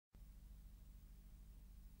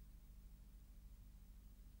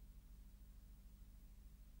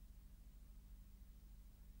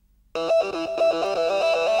It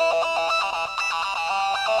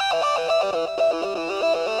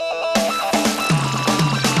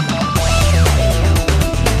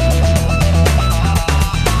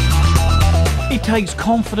takes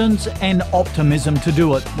confidence and optimism to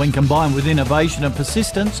do it. When combined with innovation and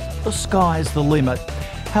persistence, the sky's the limit.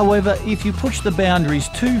 However, if you push the boundaries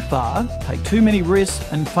too far, take too many risks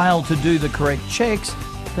and fail to do the correct checks,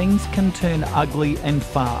 things can turn ugly and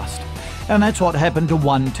fast. And that's what happened to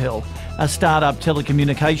One.Tel, a startup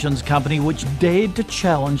telecommunications company which dared to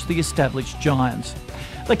challenge the established giants.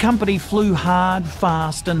 The company flew hard,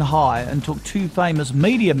 fast and high and took two famous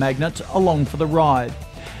media magnates along for the ride.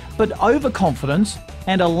 But overconfidence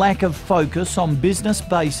and a lack of focus on business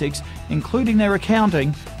basics, including their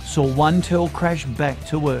accounting, saw One.Tel crash back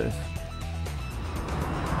to earth.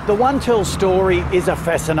 The One.Tel story is a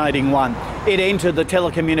fascinating one. It entered the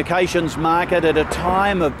telecommunications market at a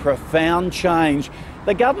time of profound change.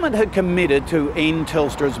 The government had committed to end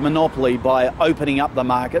Telstra's monopoly by opening up the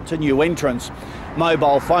market to new entrants.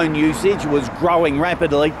 Mobile phone usage was growing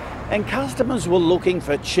rapidly and customers were looking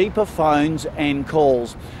for cheaper phones and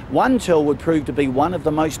calls. One.Tel would prove to be one of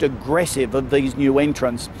the most aggressive of these new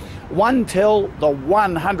entrants. One.Tel, the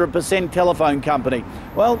 100% telephone company.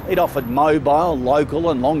 Well, it offered mobile,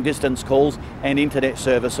 local and long-distance calls and internet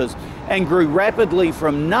services and grew rapidly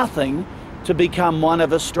from nothing to become one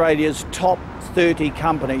of Australia's top 30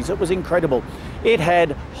 companies. It was incredible. It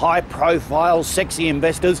had high-profile, sexy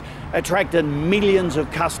investors, attracted millions of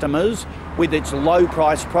customers with its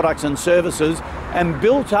low-priced products and services, and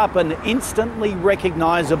built up an instantly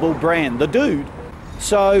recognisable brand, the Dude.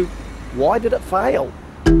 So, why did it fail?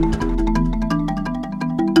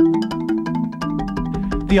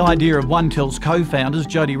 The idea of One.Tel's co-founders,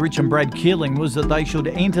 Jody Rich and Brad Keeling, was that they should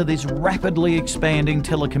enter this rapidly expanding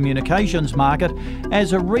telecommunications market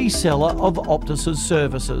as a reseller of Optus's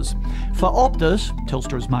services. For Optus,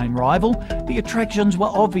 Telstra's main rival, the attractions were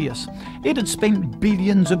obvious. It had spent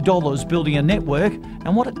billions of dollars building a network,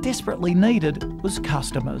 and what it desperately needed was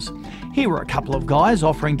customers. Here were a couple of guys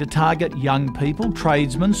offering to target young people,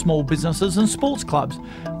 tradesmen, small businesses and sports clubs.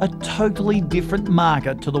 A totally different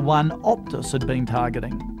market to the one Optus had been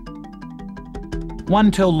targeting.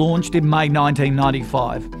 One.Tel launched in May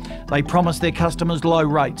 1995. They promised their customers low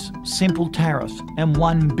rates, simple tariffs and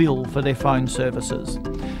one bill for their phone services.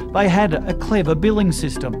 They had a clever billing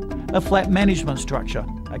system, a flat management structure,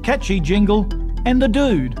 a catchy jingle and the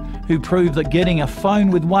Dude, who proved that getting a phone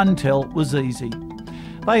with One.Tel was easy.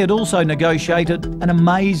 They had also negotiated an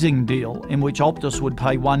amazing deal in which Optus would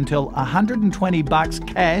pay One.Tel $120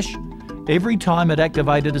 cash every time it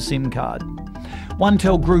activated a SIM card.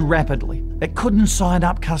 One.Tel grew rapidly. It couldn't sign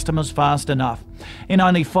up customers fast enough. In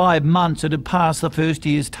only 5 months, it had passed the first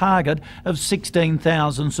year's target of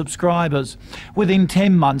 16,000 subscribers. Within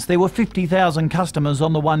 10 months, there were 50,000 customers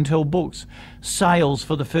on the One.Tel books. Sales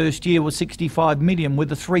for the first year were $65 million,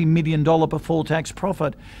 with a $3 million before-tax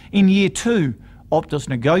profit. In year 2, Optus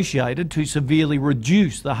negotiated to severely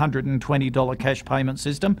reduce the $120 cash payment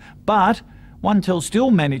system, but One.Tel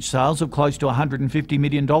still managed sales of close to $150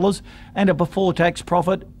 million and a before-tax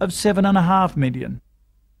profit of $7.5 million.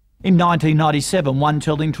 In 1997,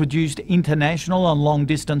 One.Tel introduced international and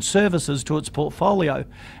long-distance services to its portfolio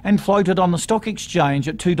and floated on the stock exchange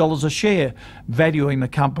at $2 a share, valuing the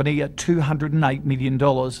company at $208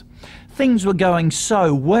 million. Things were going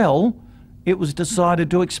so well, it was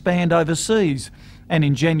decided to expand overseas. And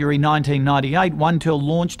in January 1998, One.Tel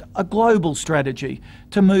launched a global strategy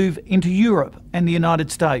to move into Europe and the United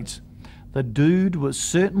States. The Dude was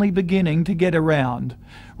certainly beginning to get around.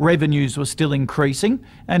 Revenues were still increasing,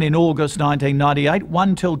 and in August 1998,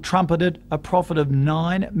 One.Tel trumpeted a profit of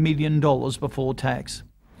 $9 million before tax.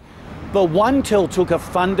 But One.Tel took a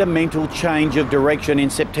fundamental change of direction in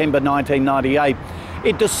September 1998.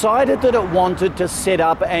 It decided that it wanted to set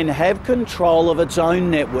up and have control of its own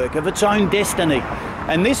network, of its own destiny.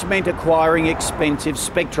 And this meant acquiring expensive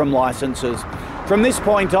spectrum licenses. From this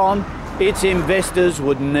point on, its investors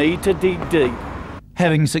would need to dig deep.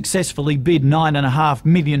 Having successfully bid $9.5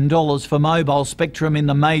 million for mobile spectrum in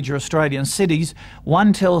the major Australian cities,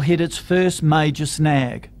 One.Tel hit its first major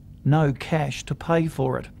snag: no cash to pay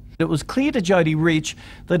for it. It was clear to Jody Rich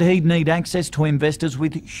that he'd need access to investors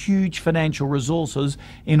with huge financial resources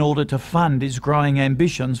in order to fund his growing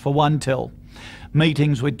ambitions for One.Tel.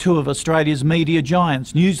 Meetings with two of Australia's media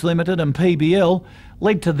giants, News Limited and PBL,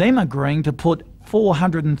 led to them agreeing to put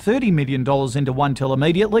 $430 million into One.Tel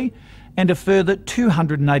immediately and a further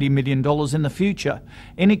 $280 million in the future,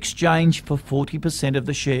 in exchange for 40% of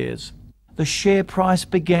the shares. the share price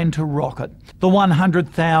began to rocket. The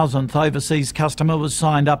 100,000th overseas customer was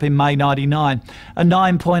signed up in May 99. A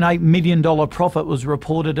 $9.8 million profit was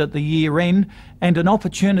reported at the year end, and an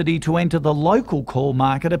opportunity to enter the local call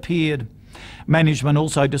market appeared. Management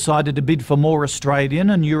also decided to bid for more Australian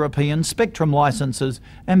and European spectrum licences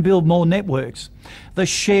and build more networks. The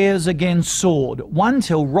shares again soared.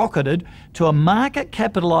 One.Tel rocketed to a market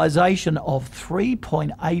capitalisation of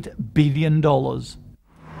 $3.8 billion.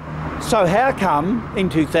 So how come in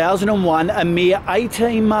 2001, a mere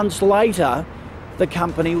 18 months later, the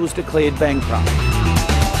company was declared bankrupt?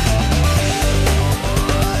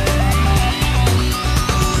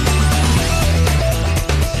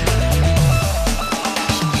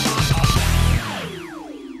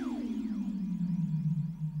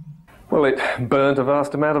 Well, it burnt a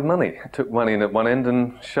vast amount of money. It took money in at one end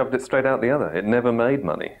and shoved it straight out the other. It never made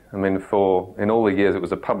money. I mean, in all the years it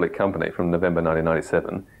was a public company from November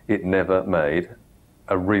 1997, it never made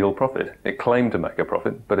a real profit. It claimed to make a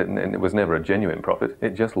profit, but it was never a genuine profit. It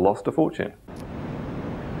just lost a fortune.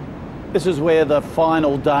 This is where the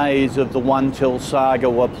final days of the One.Tel saga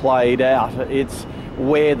were played out. It's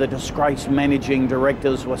where the disgraced managing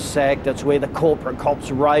directors were sacked. It's where the corporate cops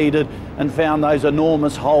raided and found those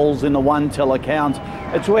enormous holes in the One.Tel accounts.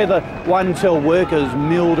 It's where the One.Tel workers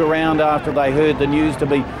milled around after they heard the news to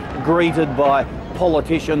be greeted by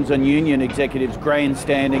politicians and union executives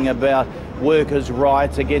grandstanding about workers'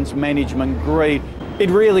 rights against management greed. It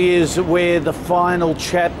really is where the final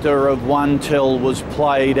chapter of One.Tel was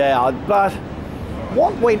played out. But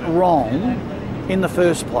what went wrong in the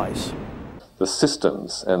first place? The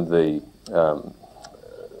systems and the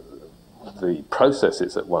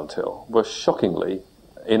processes at One.Tel were shockingly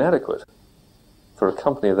inadequate for a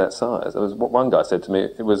company of that size. It was what one guy said to me.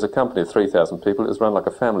 It was a company of 3,000 people. It was run like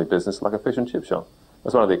a family business, like a fish and chip shop. It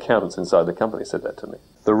was one of the accountants inside the company said that to me.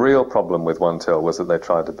 The real problem with One.Tel was that they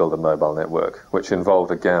tried to build a mobile network, which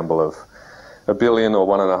involved a gamble of $1 billion or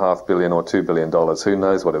 $1.5 billion or $2 billion. Who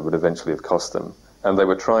knows what it would eventually have cost them. And they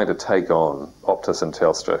were trying to take on Optus and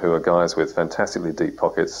Telstra, who are guys with fantastically deep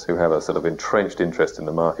pockets, who have a sort of entrenched interest in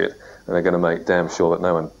the market, and they're going to make damn sure that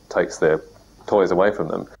no one takes their toys away from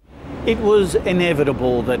them. It was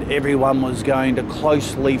inevitable that everyone was going to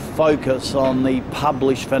closely focus on the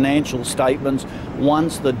published financial statements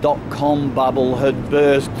once the dot-com bubble had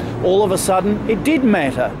burst. All of a sudden, it did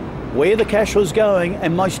matter where the cash was going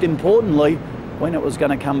and, most importantly, when it was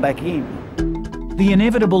going to come back in. The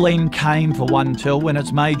inevitable end came for One.Tel when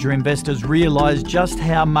its major investors realised just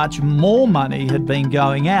how much more money had been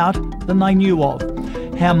going out than they knew of,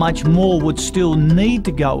 how much more would still need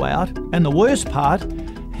to go out, and the worst part,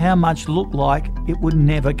 how much looked like it would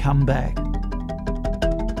never come back.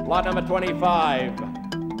 Lot number 25.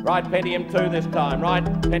 Right, Pentium 2 this time, right?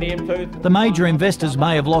 Pentium 2. The major investors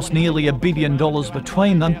may have lost nearly $1 billion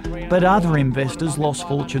between them, but other investors lost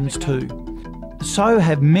fortunes too. So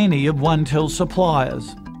have many of One.Tel's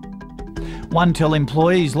suppliers. One.Tel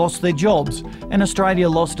employees lost their jobs, and Australia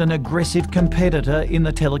lost an aggressive competitor in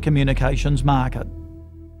the telecommunications market.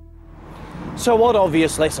 So what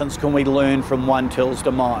obvious lessons can we learn from One.Tel's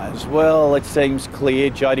demise? Well, it seems clear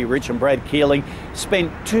Jody Rich and Brad Keeling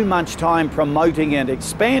spent too much time promoting and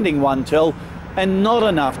expanding One.Tel and not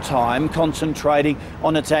enough time concentrating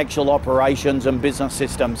on its actual operations and business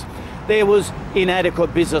systems. There was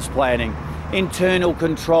inadequate business planning. Internal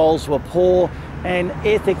controls were poor and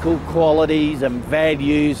ethical qualities and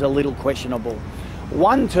values a little questionable.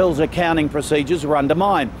 One.Tel's accounting procedures were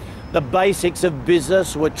undermined. The basics of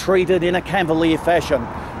business were treated in a cavalier fashion.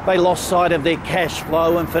 They lost sight of their cash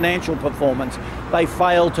flow and financial performance. They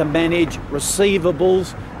failed to manage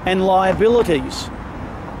receivables and liabilities.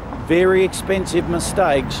 Very expensive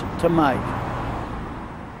mistakes to make.